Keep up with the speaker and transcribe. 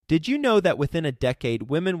Did you know that within a decade,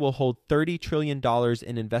 women will hold $30 trillion in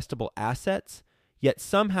investable assets? Yet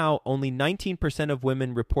somehow only 19% of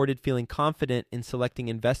women reported feeling confident in selecting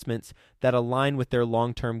investments that align with their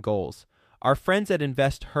long-term goals. Our friends at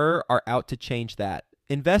InvestHer are out to change that.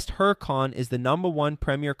 InvestHerCon is the #1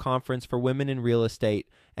 premier conference for women in real estate,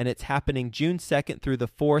 and it's happening June 2nd through the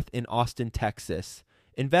 4th in Austin, Texas.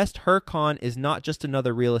 InvestHerCon is not just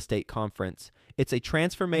another real estate conference. It's a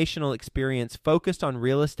transformational experience focused on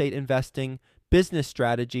real estate investing, business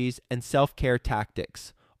strategies, and self-care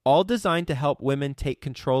tactics, all designed to help women take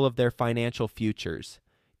control of their financial futures.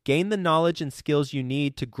 Gain the knowledge and skills you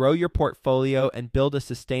need to grow your portfolio and build a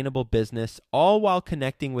sustainable business, all while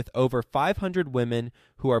connecting with over 500 women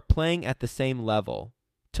who are playing at the same level.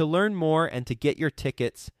 To learn more and to get your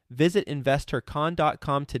tickets, visit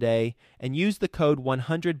InvestHerCon.com today and use the code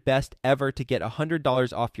 100BESTEVER to get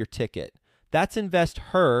 $100 off your ticket. That's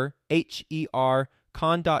InvestHer, H-E-R,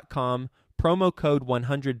 con.com, promo code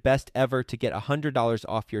 100BESTEVER to get $100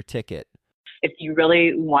 off your ticket. If you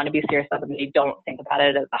really want to be serious about it, you don't think about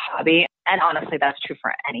it as a hobby. And honestly, that's true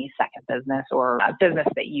for any second business or a business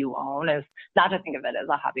that you own, is not to think of it as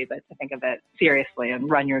a hobby, but to think of it seriously and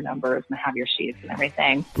run your numbers and have your sheets and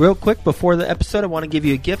everything. Real quick, before the episode, I want to give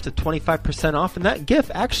you a gift of 25% off. And that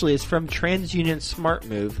gift actually is from TransUnion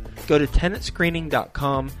SmartMove. Go to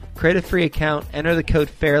tenantscreening.com, create a free account, enter the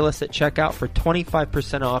code FAIRLESS at checkout for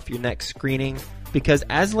 25% off your next screening. Because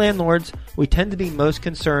as landlords, we tend to be most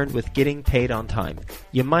concerned with getting paid on time.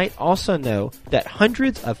 You might also know that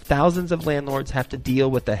hundreds of thousands of landlords have to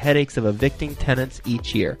deal with the headaches of evicting tenants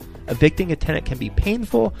each year. Evicting a tenant can be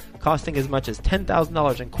painful, costing as much as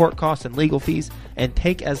 $10,000 in court costs and legal fees, and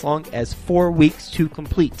take as long as 4 weeks to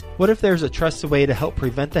complete. What if there's a trusted way to help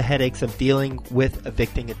prevent the headaches of dealing with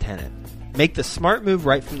evicting a tenant? Make the smart move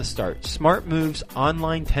right from the start. SmartMove's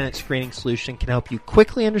online tenant screening solution can help you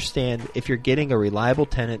quickly understand if you're getting a reliable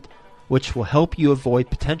tenant, which will help you avoid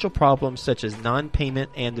potential problems such as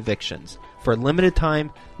non-payment and evictions. For a limited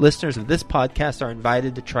time, listeners of this podcast are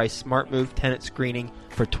invited to try SmartMove tenant screening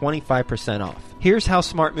for 25% off. Here's how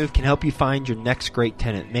SmartMove can help you find your next great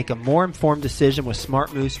tenant. Make a more informed decision with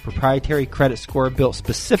SmartMove's proprietary credit score built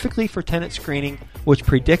specifically for tenant screening, which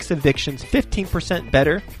predicts evictions 15%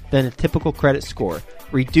 better than a typical credit score.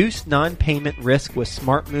 Reduce non-payment risk with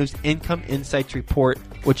SmartMove's Income Insights report,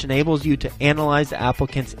 which enables you to analyze the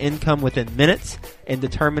applicant's income within minutes and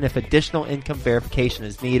determine if additional income verification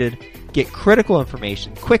is needed. Get critical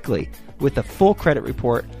information quickly with a full credit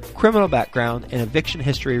report, criminal background, and eviction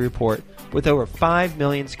history report. With over 5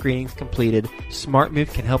 million screenings completed,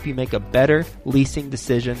 SmartMove can help you make a better leasing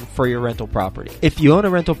decision for your rental property. If you own a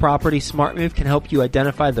rental property, SmartMove can help you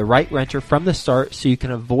identify the right renter from the start so you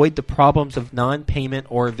can avoid the problems of non-payment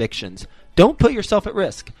or evictions. Don't put yourself at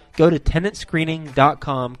risk. Go to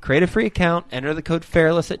tenantscreening.com, create a free account, enter the code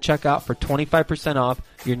FAIRLESS at checkout for 25% off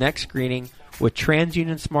your next screening. With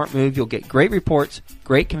TransUnion SmartMove, you'll get great reports,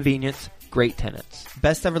 great convenience, great tenants.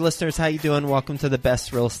 Best ever listeners, how you doing? Welcome to the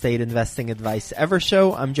best real estate investing advice ever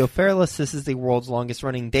show. I'm Joe Fairless. This is the world's longest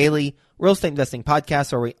running daily real estate investing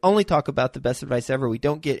podcast where we only talk about the best advice ever. We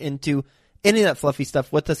don't get into any of that fluffy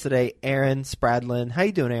stuff. With us today, Erin Spradlin. How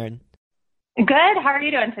you doing, Erin? Good. How are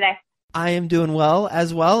you doing today? I am doing well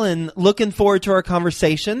as well, and looking forward to our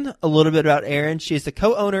conversation. A little bit about Erin. She is the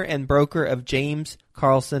co-owner and broker of James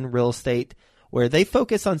Carlson Real Estate, where they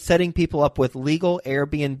focus on setting people up with legal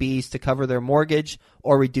Airbnbs to cover their mortgage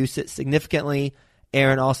or reduce it significantly.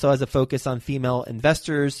 Erin also has a focus on female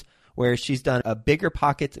investors, where she's done a Bigger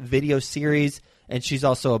Pockets video series, and she's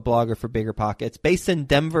also a blogger for Bigger Pockets, based in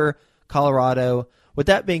Denver, Colorado. With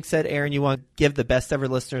that being said, Erin, you want to give the best ever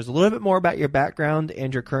listeners a little bit more about your background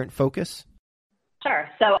and your current focus? Sure.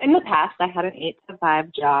 So in the past, I had an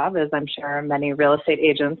 8-to-5 job, as I'm sure many real estate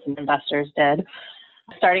agents and investors did.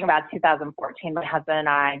 Starting about 2014, my husband and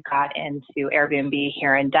I got into Airbnb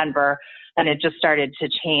here in Denver, and it just started to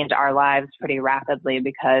change our lives pretty rapidly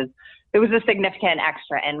because it was a significant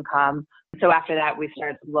extra income. So after that, we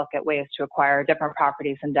started to look at ways to acquire different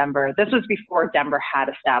properties in Denver. This was before Denver had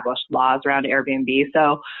established laws around Airbnb.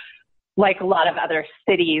 So like a lot of other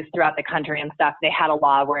cities throughout the country and stuff, they had a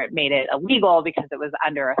law where it made it illegal because it was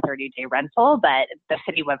under a 30-day rental, but the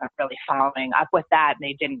city wasn't really following up with that, and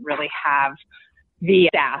they didn't really have the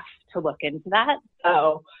staff to look into that.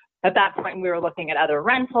 So at that point, we were looking at other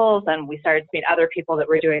rentals, and we started to meet other people that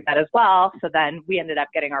were doing that as well. So then we ended up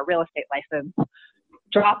getting our real estate license,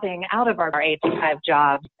 dropping out of our 8-to-5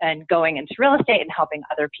 jobs and going into real estate and helping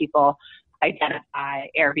other people identify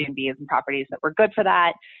Airbnbs and properties that were good for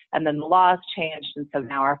that. And then the laws changed. And so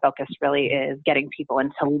now our focus really is getting people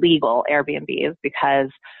into legal Airbnbs, because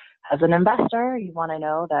as an investor, you want to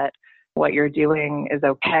know that what you're doing is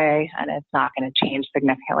okay and it's not going to change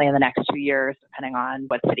significantly in the next 2 years, depending on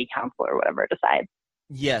what city council or whatever decides.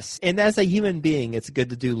 Yes. And as a human being, it's good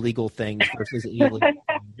to do legal things versus illegal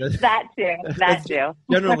things. That too.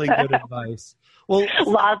 Generally good advice. Well,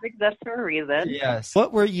 laws exist for a reason. Yes.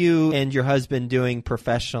 What were you and your husband doing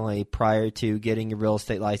professionally prior to getting your real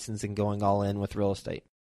estate license and going all in with real estate?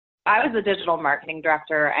 I was the digital marketing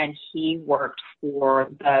director, and he worked for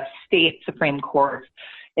the state Supreme Court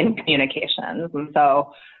in communications. And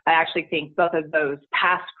so I actually think both of those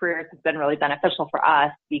past careers have been really beneficial for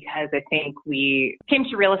us, because I think we came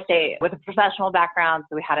to real estate with a professional background.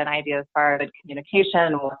 So we had an idea as far as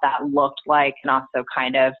communication, what that looked like, and also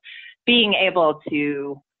kind of being able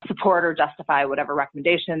to support or justify whatever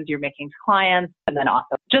recommendations you're making to clients. And then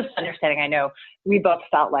also just understanding, I know we both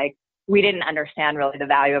felt like we didn't understand really the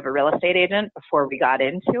value of a real estate agent before we got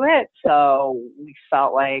into it. So we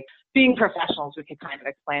felt like being professionals, we could kind of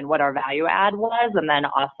explain what our value add was, and then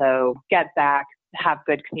also get back, have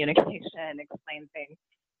good communication, explain things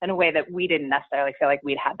in a way that we didn't necessarily feel like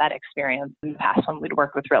we'd had that experience in the past when we'd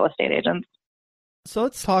worked with real estate agents. So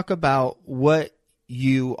let's talk about what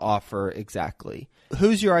you offer exactly.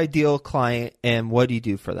 Who's your ideal client and what do you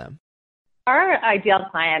do for them? Our ideal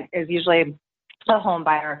client is usually a home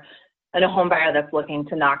buyer, and a home buyer that's looking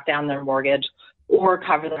to knock down their mortgage or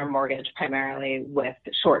cover their mortgage primarily with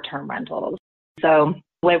short-term rentals. So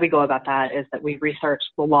the way we go about that is that we research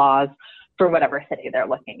the laws for whatever city they're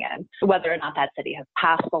looking in, whether or not that city has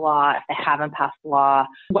passed the law, if they haven't passed the law,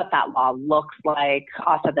 what that law looks like,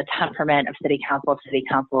 also the temperament of city council, if city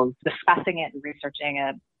council is discussing it and researching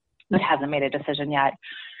it, but hasn't made a decision yet,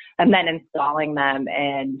 and then installing them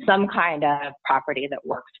in some kind of property that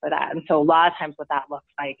works for that. And so a lot of times what that looks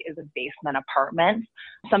like is a basement apartment.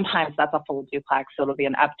 Sometimes that's a full duplex, so it'll be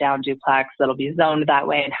an up-down duplex that'll be zoned that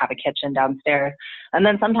way and have a kitchen downstairs. And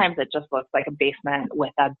then sometimes it just looks like a basement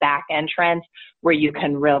with a back entrance where you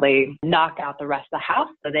can really knock out the rest of the house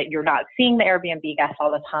so that you're not seeing the Airbnb guests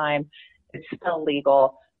all the time. It's still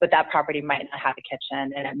legal, but that property might not have a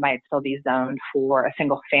kitchen and it might still be zoned for a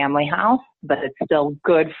single family house, but it's still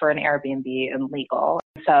good for an Airbnb and legal.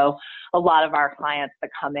 So a lot of our clients that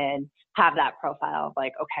come in have that profile of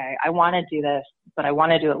like, okay, I want to do this, but I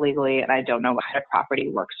want to do it legally and I don't know what kind of property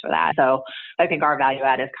works for that. So I think our value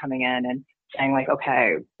add is coming in and saying like,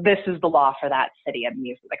 okay, this is the law for that city and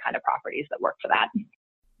these are the kind of properties that work for that.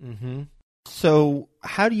 Mm-hmm. So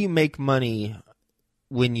how do you make money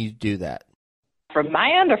when you do that? From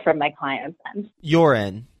my end or from my client's end? Your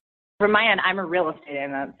end. From my end, I'm a real estate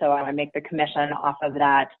agent, so I make the commission off of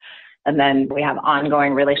that. And then we have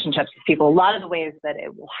ongoing relationships with people. A lot of the ways that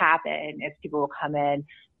it will happen is people will come in,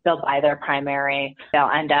 they'll buy their primary, they'll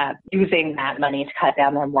end up using that money to cut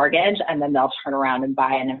down their mortgage, and then they'll turn around and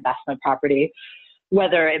buy an investment property.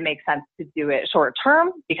 Whether it makes sense to do it short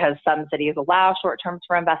term, because some cities allow short terms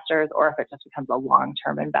for investors, or if it just becomes a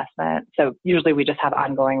long-term investment. So usually we just have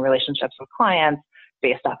ongoing relationships with clients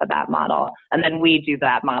based off of that model. And then we do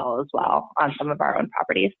that model as well on some of our own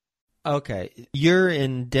properties. Okay. You're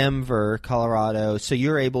in Denver, Colorado, so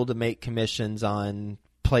you're able to make commissions on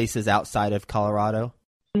places outside of Colorado?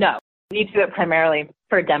 No. We do it primarily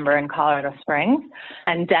for Denver and Colorado Springs,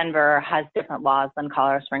 and Denver has different laws than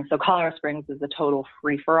Colorado Springs. So Colorado Springs is a total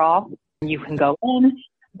free-for-all. You can go in,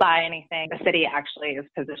 buy anything. The city actually is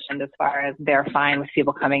positioned as far as they're fine with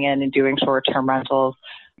people coming in and doing short-term rentals,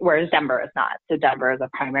 whereas Denver is not. So Denver is a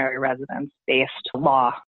primary residence-based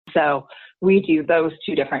law. So we do those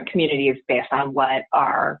two different communities based on what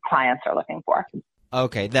our clients are looking for.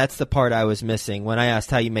 Okay, that's the part I was missing. When I asked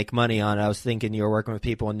how you make money on it, I was thinking you were working with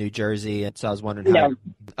people in New Jersey, and so I was wondering how. No.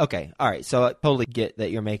 Okay, all right. So I totally get that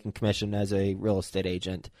you're making commission as a real estate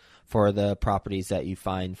agent for the properties that you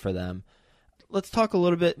find for them. Let's talk a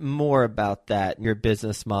little bit more about that, your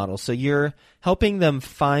business model. So you're helping them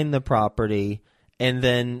find the property, and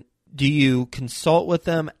then do you consult with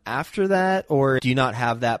them after that, or do you not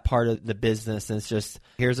have that part of the business and it's just,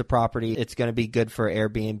 here's a property, it's going to be good for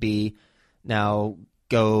Airbnb, now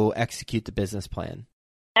go execute the business plan?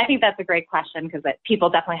 I think that's a great question because people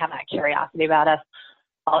definitely have that curiosity about us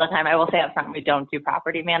all the time. I will say up front, we don't do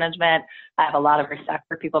property management. I have a lot of respect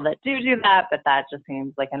for people that do that, but that just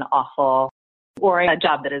seems like an awful or a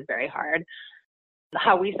job that is very hard.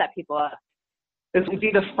 How we set people up is we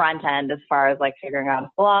do the front end as far as like figuring out if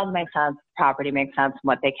the laws make sense, property makes sense,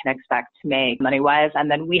 what they can expect to make money-wise. And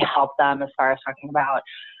then we help them as far as talking about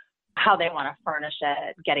how they want to furnish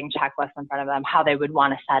it, getting checklists in front of them, how they would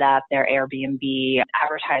want to set up their Airbnb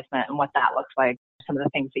advertisement and what that looks like, some of the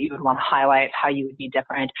things that you would want to highlight, how you would be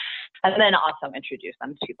different. and then also introduce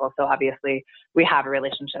them to people. So obviously we have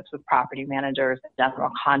relationships with property managers and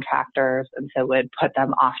general contractors, and so would put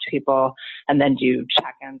them off to people and then do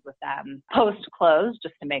check-ins with them post-close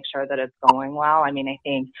just to make sure that it's going well. I mean, I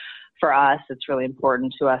think for us, it's really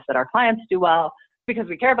important to us that our clients do well because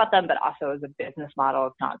we care about them, but also as a business model,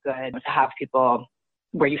 it's not good to have people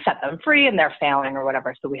where you set them free and they're failing or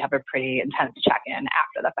whatever. So we have a pretty intense check-in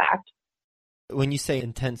after the fact. When you say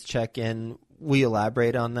intense check-in, will you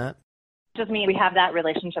elaborate on that? Just mean we have that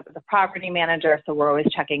relationship with the property manager, so we're always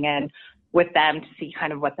checking in with them to see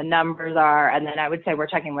kind of what the numbers are. And then I would say we're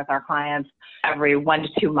checking with our clients every 1 to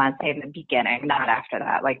 2 months in the beginning, not after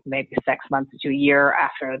that, like maybe 6 months to a year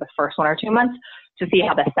after the first 1 or 2 months to see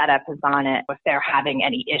how the setup is on it, if they're having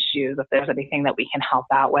any issues, if there's anything that we can help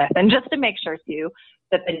out with. And just to make sure too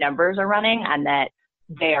that the numbers are running and that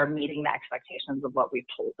they are meeting the expectations of what we've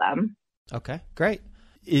told them. Okay, great.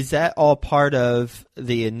 Is that all part of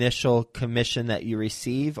the initial commission that you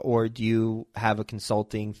receive, or do you have a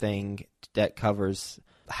consulting thing that covers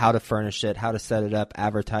how to furnish it, how to set it up,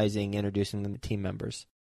 advertising, introducing them to team members?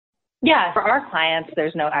 Yeah, for our clients,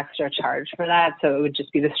 there's no extra charge for that, so it would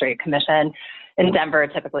just be the straight commission. In Denver,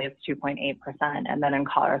 typically it's 2.8%, and then in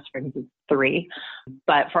Colorado Springs, it's 3%.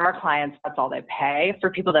 But for our clients, that's all they pay.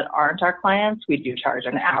 For people that aren't our clients, we do charge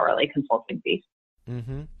an hourly consulting fee.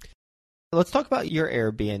 Mm-hmm. Let's talk about your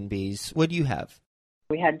Airbnbs. What do you have?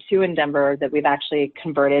 We had 2 in Denver that we've actually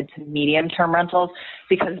converted to medium-term rentals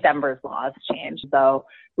because Denver's laws changed. So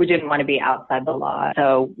we didn't want to be outside the law.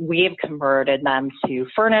 So we've converted them to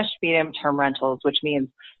furnished medium-term rentals, which means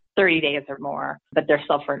 30 days or more, but they're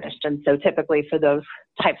still furnished. And so typically for those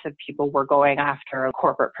types of people, we're going after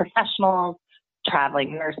corporate professionals,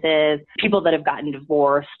 traveling nurses, people that have gotten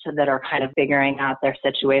divorced that are kind of figuring out their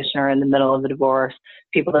situation or in the middle of a divorce,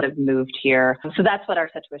 people that have moved here. So that's what our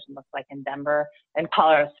situation looks like in Denver. In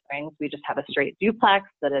Colorado Springs, we just have a straight duplex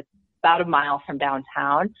that is about a mile from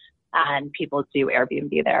downtown, and people do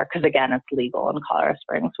Airbnb there because, again, it's legal in Colorado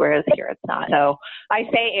Springs, whereas here it's not. So I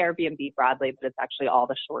say Airbnb broadly, but it's actually all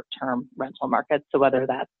the short-term rental markets. So whether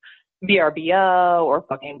that's VRBO or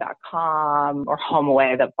Booking.com or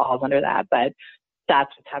HomeAway that falls under that, but that's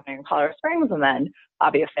what's happening in Colorado Springs. And then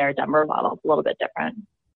obviously our Denver model is a little bit different.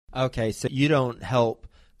 Okay, so you don't help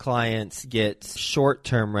clients get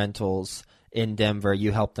short-term rentals in Denver.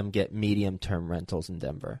 You help them get medium-term rentals in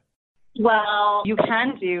Denver. Well, you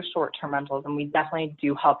can do short-term rentals, and we definitely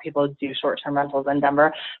do help people do short-term rentals in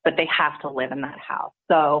Denver, but they have to live in that house.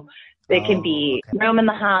 So it can be a room in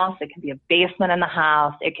the house. It can be a basement in the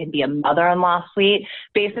house. It can be a mother-in-law suite.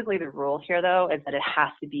 Basically, the rule here, though, is that it has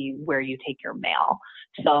to be where you take your mail.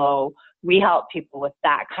 So we help people with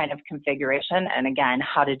that kind of configuration and, again,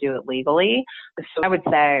 how to do it legally. So I would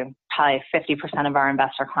say probably 50% of our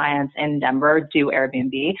investor clients in Denver do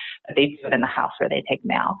Airbnb, but they do it in the house where they take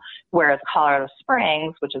mail. Whereas Colorado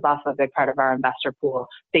Springs, which is also a big part of our investor pool,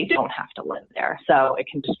 they don't have to live there. So it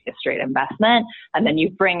can just be a straight investment. And then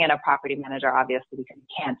you bring in a property manager, obviously, because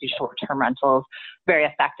you can't do short-term rentals very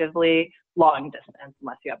effectively, long distance,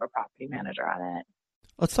 unless you have a property manager on it.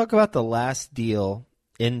 Let's talk about the last deal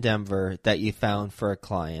in Denver that you found for a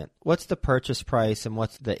client. What's the purchase price and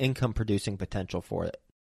what's the income producing potential for it?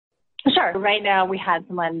 Sure. Right now we had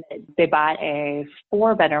someone, they bought a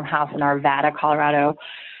 4-bedroom house in Arvada, Colorado.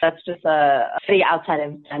 That's just a city outside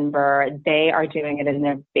of Denver. They are doing it in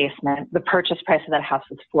their basement. The purchase price of that house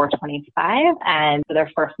was $425, and for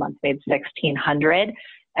their first month made $1,600.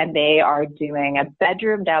 And they are doing a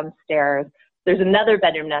bedroom downstairs. There's another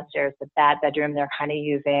bedroom downstairs, but that bedroom they're kind of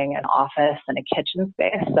using an office and a kitchen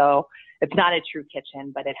space. So it's not a true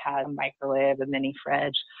kitchen, but it has a microwave, a mini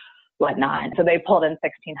fridge, whatnot. So they pulled in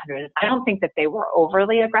 $1,600. I don't think that they were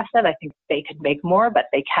overly aggressive. I think they could make more, but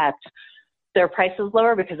they kept their prices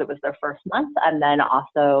lower because it was their first month, and then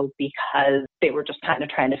also because they were just kind of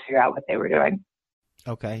trying to figure out what they were doing.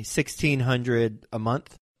 Okay, $1,600 a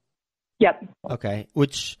month? Yep. Okay,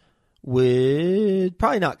 which would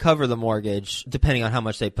probably not cover the mortgage, depending on how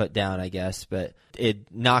much they put down, I guess, but it'd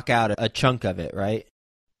knock out a chunk of it, right?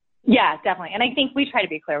 Yeah, definitely. And I think we try to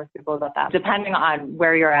be clear with people about that. Depending on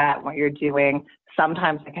where you're at, what you're doing,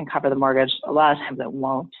 sometimes it can cover the mortgage. A lot of times it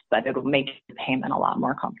won't, but it'll make the payment a lot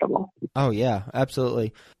more comfortable. Oh, yeah,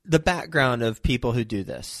 absolutely. The background of people who do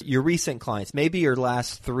this, your recent clients, maybe your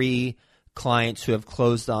last 3 clients who have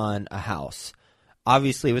closed on a house.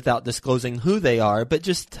 Obviously, without disclosing who they are, but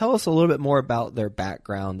just tell us a little bit more about their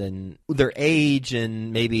background and their age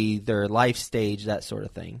and maybe their life stage, that sort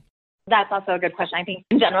of thing. That's also a good question. I think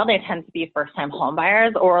in general, they tend to be first-time home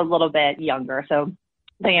buyers or a little bit younger. So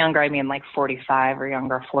the younger, I mean like 45 or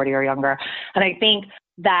younger, 40 or younger. And I think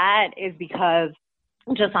that is because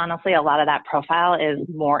just honestly, a lot of that profile is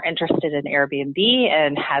more interested in Airbnb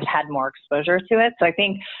and has had more exposure to it. So I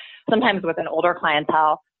think sometimes with an older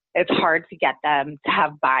clientele, it's hard to get them to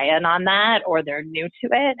have buy-in on that, or they're new to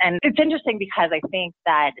it. And it's interesting because I think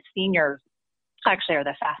that seniors actually are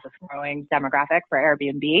the fastest growing demographic for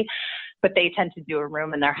Airbnb, but they tend to do a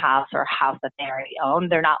room in their house or a house that they already own.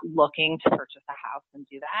 They're not looking to purchase a house and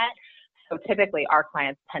do that. So typically our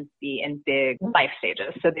clients tend to be in big life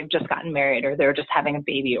stages. So they've just gotten married, or they're just having a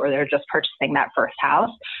baby, or they're just purchasing that first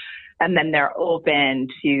house. And then they're open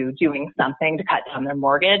to doing something to cut down their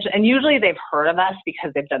mortgage. And usually they've heard of us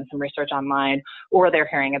because they've done some research online, or they're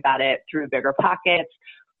hearing about it through BiggerPockets,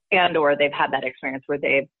 and or they've had that experience where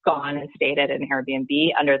they've gone and stayed at an Airbnb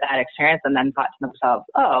under that experience and then thought to themselves,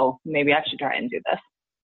 oh, maybe I should try and do this.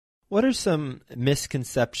 What are some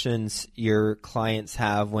misconceptions your clients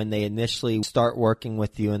have when they initially start working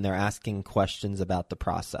with you and they're asking questions about the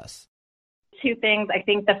process? Two things. I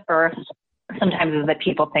think the first sometimes is that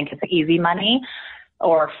people think it's easy money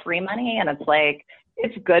or free money. And it's like,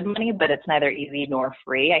 it's good money, but it's neither easy nor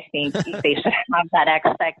free. I think they should have that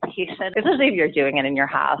expectation, especially if you're doing it in your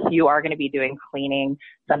house. You are going to be doing cleaning.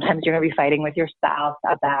 Sometimes you're going to be fighting with your spouse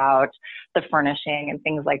about the furnishing and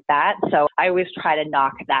things like that. So I always try to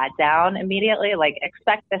knock that down immediately. Like,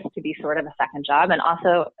 expect this to be sort of a second job, and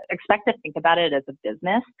also expect to think about it as a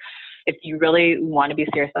business. If you really want to be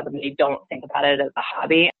serious about it, you don't think about it as a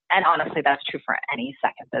hobby. And honestly, that's true for any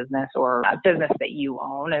second business or a business that you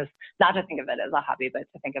own, is not to think of it as a hobby, but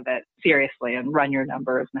to think of it seriously and run your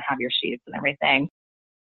numbers and have your sheets and everything.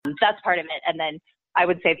 That's part of it. And then I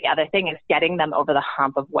would say the other thing is getting them over the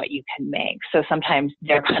hump of what you can make. So sometimes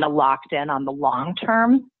they're kind of locked in on the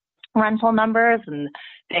long-term rental numbers, and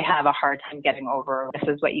they have a hard time getting over,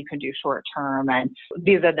 this is what you can do short term, and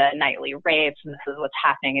these are the nightly rates, and this is what's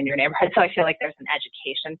happening in your neighborhood. So I feel like there's an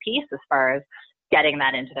education piece as far as getting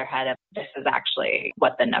that into their head of this is actually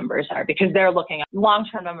what the numbers are, because they're looking at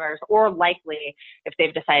long-term numbers, or likely if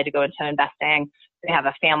they've decided to go into investing, they have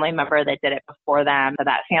a family member that did it before them. So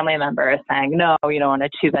that family member is saying, no, in a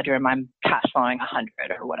 2-bedroom, I'm cash flowing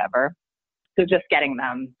 100 or whatever. So just getting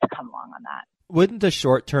them to come along on that. Wouldn't the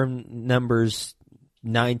short-term numbers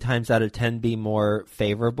 9 times out of 10 be more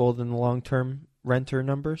favorable than the long-term renter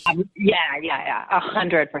numbers? Yeah,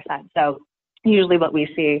 100%. So usually what we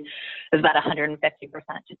see is about 150%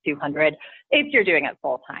 to 200 if you're doing it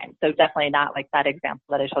full time. So definitely not like that example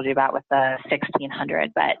that I told you about with the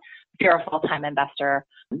 1,600. But if you're a full-time investor,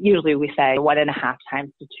 usually we say 1.5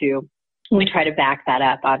 times to 2. We try to back that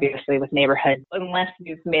up, obviously, with neighborhood. Unless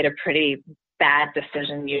you've made a pretty bad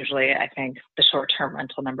decision, usually I think the short-term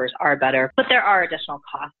rental numbers are better. But there are additional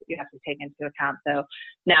costs that you have to take into account. So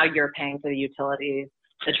now you're paying for the utilities,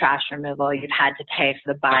 the trash removal. You've had to pay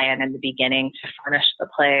for the buy-in in the beginning to furnish the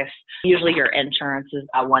place. Usually your insurance is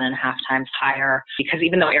about 1.5 times higher, because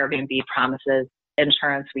even though Airbnb promises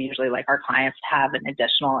insurance, we usually like our clients to have an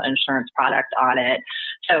additional insurance product on it.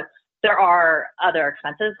 So there are other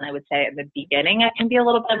expenses, and I would say at the beginning it can be a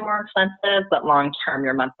little bit more expensive, but long-term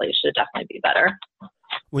your monthly should definitely be better.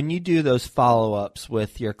 When you do those follow-ups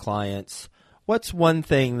with your clients, what's one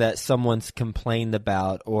thing that someone's complained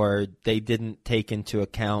about or they didn't take into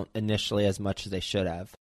account initially as much as they should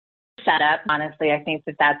have? Setup, honestly, I think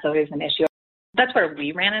that that's always an issue. That's where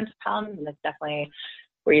we ran into problems, and it's definitely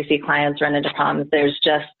where you see clients run into problems. There's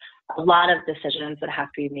just a lot of decisions that have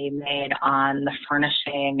to be made on the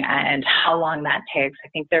furnishing and how long that takes. I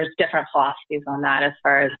think there's different philosophies on that as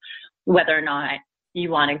far as whether or not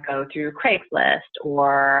you want to go through Craigslist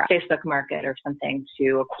or Facebook Market or something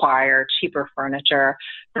to acquire cheaper furniture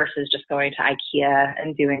versus just going to IKEA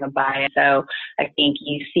and doing a buy. So I think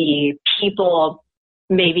you see people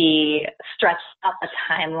maybe stretch out the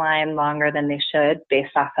timeline longer than they should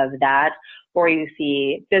based off of that. Or you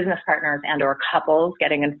see business partners and or couples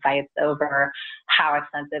getting in fights over how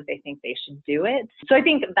expensive they think they should do it. So I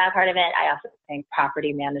think that part of it. I also think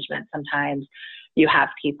property management, sometimes you have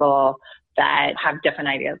people that have different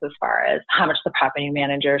ideas as far as how much the property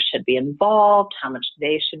manager should be involved, how much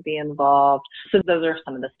they should be involved. So those are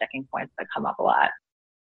some of the sticking points that come up a lot.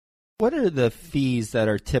 What are the fees that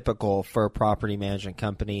are typical for a property management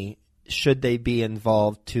company? Should they be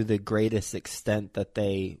involved to the greatest extent that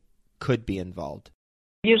they could be involved?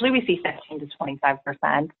 Usually we see 15 to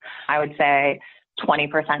 25%. I would say 20%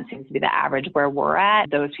 seems to be the average where we're at.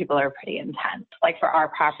 Those people are pretty intense. Like for our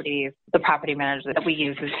properties, the property manager that we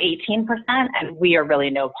use is 18%, and we are really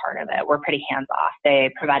no part of it. We're pretty hands off.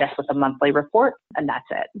 They provide us with a monthly report, and that's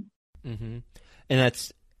it. Mm-hmm. And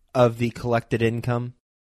that's of the collected income?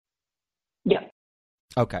 Yeah.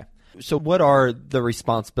 Okay. So what are the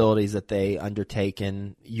responsibilities that they undertake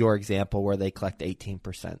in your example where they collect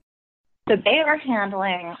 18%? So they are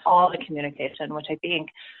handling all the communication, which I think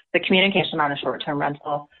the communication on a short-term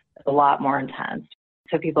rental is a lot more intense.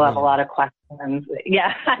 So people have a lot of questions.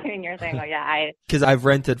 Yeah, I mean, you're saying, oh, yeah, because I've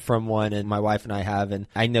rented from one, and my wife and I have, and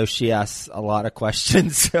I know she asks a lot of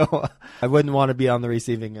questions, so I wouldn't want to be on the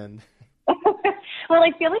receiving end. Well,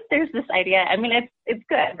 I feel like there's this idea. I mean, it's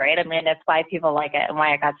good, right? I mean, it's why people like it and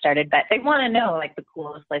why it got started. But they want to know, like, the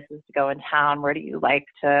coolest places to go in town. Where do you like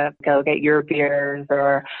to go get your beers?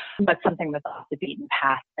 Or what's something that's off the beaten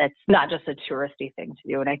path that's not just a touristy thing to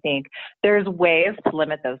do? And I think there's ways to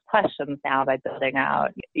limit those questions now by building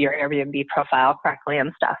out your Airbnb profile correctly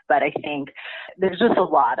and stuff. But I think there's just a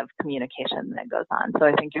lot of communication that goes on. So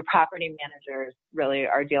I think your property managers really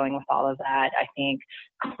are dealing with all of that. I think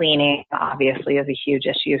cleaning obviously is a huge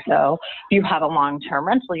issue. So if you have a long-term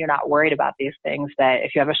rental, you're not worried about these things. But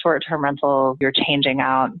if you have a short-term rental, you're changing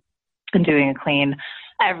out and doing a clean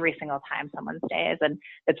every single time someone stays. And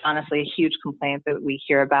it's honestly a huge complaint that we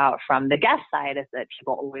hear about from the guest side is that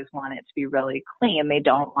people always want it to be really clean. They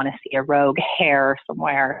don't want to see a rogue hair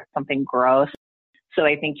somewhere, something gross. So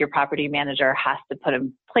I think your property manager has to put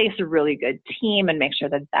in place a really good team and make sure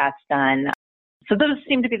that that's done. So those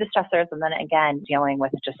seem to be the stressors. And then again, dealing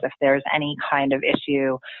with just if there's any kind of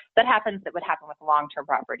issue that happens that would happen with a long-term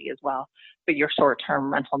property as well. But your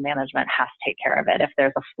short-term rental management has to take care of it if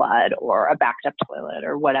there's a flood or a backed up toilet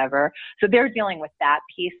or whatever. So they're dealing with that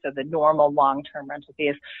piece of the normal long-term rental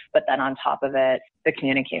piece. But then on top of it, the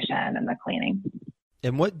communication and the cleaning.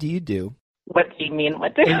 And what do you do? What do you mean?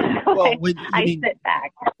 What do I sit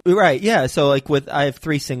back? Right. Yeah. So I have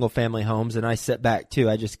 3 single family homes and I sit back too.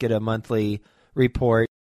 I just get a monthly report.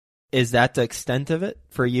 Is that the extent of it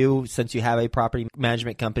for you since you have a property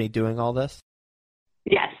management company doing all this?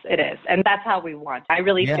 Yes, it is. And that's how we want. I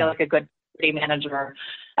really feel like a good property manager.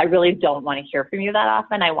 I really don't want to hear from you that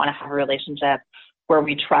often. I want to have a relationship where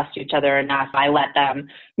we trust each other enough. I let them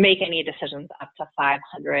make any decisions up to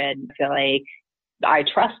 500. I feel like I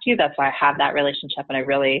trust you. That's why I have that relationship. And I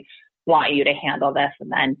really want you to handle this.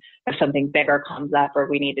 And then if something bigger comes up or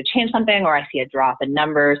we need to change something or I see a drop in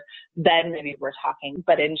numbers, then maybe we're talking.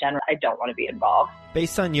 But in general, I don't want to be involved.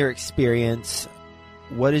 Based on your experience,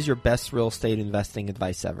 what is your best real estate investing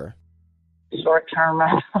advice ever? Short-term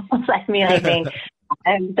rentals. I mean, I think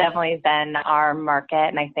it's definitely been our market.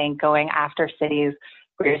 And I think going after cities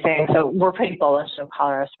where you're saying, so we're pretty bullish on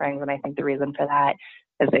Colorado Springs. And I think the reason for that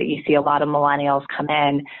is that you see a lot of millennials come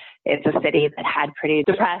in. It's a city that had pretty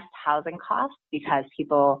depressed housing costs because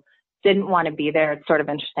people didn't want to be there. It's sort of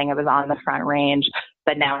interesting. It was on the Front Range,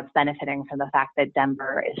 but now it's benefiting from the fact that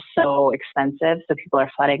Denver is so expensive. So people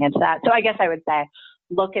are flooding into that. So I guess I would say,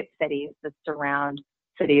 look at cities that surround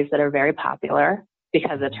cities that are very popular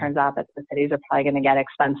because it turns out that the cities are probably going to get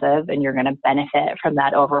expensive and you're going to benefit from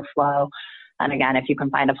that overflow. And again, if you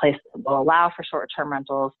can find a place that will allow for short-term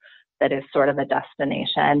rentals that is sort of a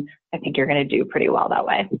destination, I think you're going to do pretty well that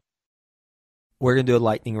way. We're going to do a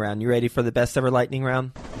lightning round. You ready for the best ever lightning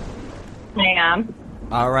round? I am.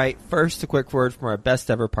 All right. First, a quick word from our best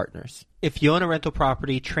ever partners. If you own a rental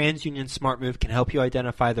property, TransUnion SmartMove can help you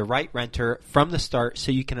identify the right renter from the start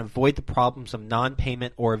so you can avoid the problems of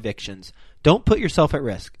non-payment or evictions. Don't put yourself at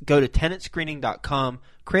risk. Go to tenantscreening.com,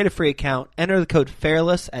 create a free account, enter the code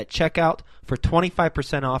FAIRLESS at checkout for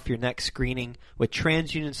 25% off your next screening. With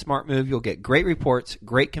TransUnion SmartMove, you'll get great reports,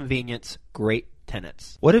 great convenience, great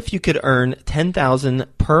tenants. What if you could earn $10,000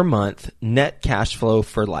 per month net cash flow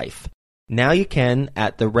for life? Now you can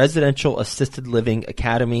at the Residential Assisted Living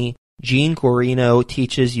Academy. Gene Guarino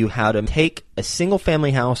teaches you how to take a single family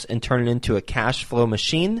house and turn it into a cash flow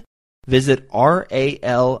machine. Visit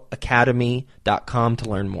RALacademy.com to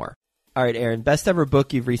learn more. All right, Erin, best ever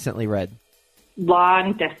book you've recently read?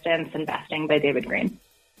 Long Distance Investing by David Green.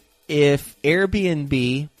 If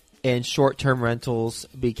Airbnb and short-term rentals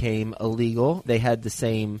became illegal, they had the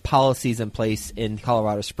same policies in place in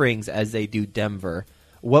Colorado Springs as they do Denver,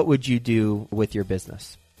 what would you do with your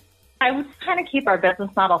business? I would kind of keep our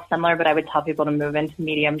business model similar, but I would tell people to move into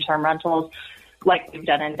medium-term rentals like we've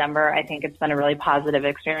done in Denver. I think it's been a really positive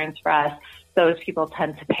experience for us. Those people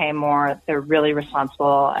tend to pay more. They're really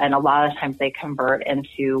responsible, and a lot of times they convert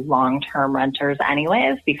into long-term renters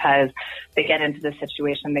anyways because they get into the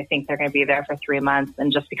situation, they think they're going to be there for 3 months,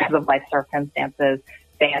 and just because of life circumstances,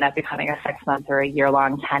 they end up becoming a 6-month or a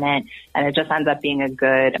year-long tenant, and it just ends up being a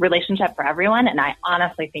good relationship for everyone. And I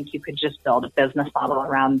honestly think you could just build a business model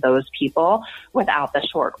around those people without the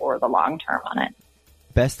short or the long term on it.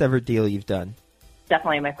 Best ever deal you've done?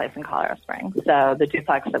 Definitely my place in Colorado Springs. So the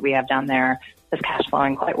duplex that we have down there is cash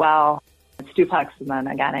flowing quite well. It's duplex. And then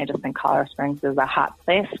again, I just think Colorado Springs is a hot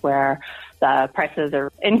place where the prices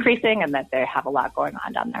are increasing and that they have a lot going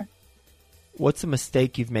on down there. What's a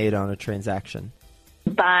mistake you've made on a transaction?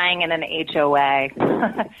 Buying in an HOA.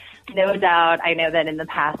 No doubt. I know that in the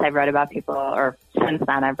past I've read about people, or since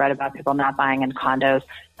then I've read about people not buying in condos,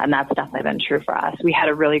 and that's definitely been true for us. We had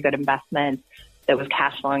a really good investment that was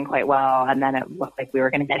cash flowing quite well, and then it looked like we were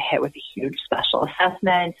going to get hit with a huge special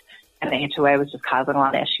assessment, and the HOA was just causing a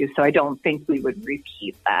lot of issues, so I don't think we would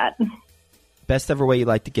repeat that. Best ever way you'd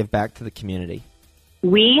like to give back to the community?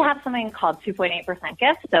 We have something called 2.8%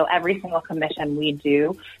 gifts. So every single commission we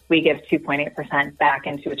do, we give 2.8% back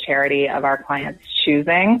into a charity of our clients'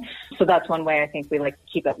 choosing. So that's one way I think we like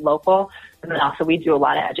to keep it local. And then also we do a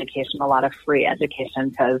lot of education, a lot of free education,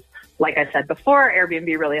 because like I said before,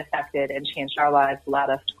 Airbnb really affected and changed our lives, allowed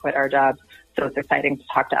us to quit our jobs. So it's exciting to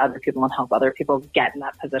talk to other people and help other people get in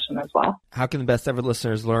that position as well. How can the Best Ever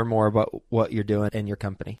listeners learn more about what you're doing in your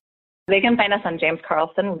company? They can find us on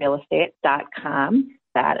jamescarlsonrealestate.com.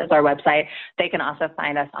 That is our website. They can also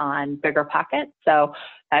find us on BiggerPockets. So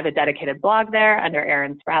I have a dedicated blog there under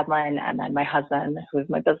Aaron Spradlin. And then my husband, who is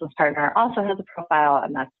my business partner, also has a profile,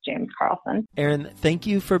 and that's James Carlson. Aaron, thank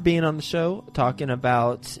you for being on the show, talking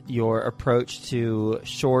about your approach to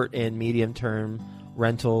short and medium term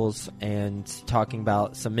rentals and talking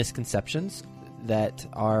about some misconceptions that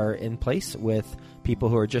are in place with people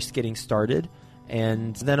who are just getting started,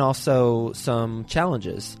 and then also some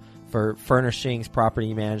challenges for furnishings,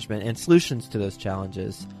 property management, and solutions to those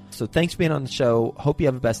challenges. So thanks for being on the show. Hope you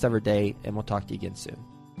have a best ever day, and we'll talk to you again soon.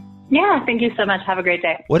 Yeah, thank you so much. Have a great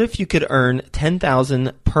day. What if you could earn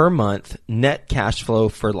 $10,000 per month net cash flow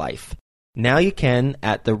for life? Now you can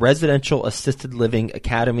at the Residential Assisted Living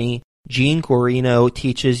Academy. Gene Guarino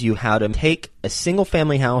teaches you how to take a single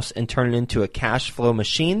family house and turn it into a cash flow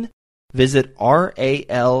machine. Visit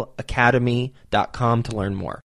RALacademy.com to learn more.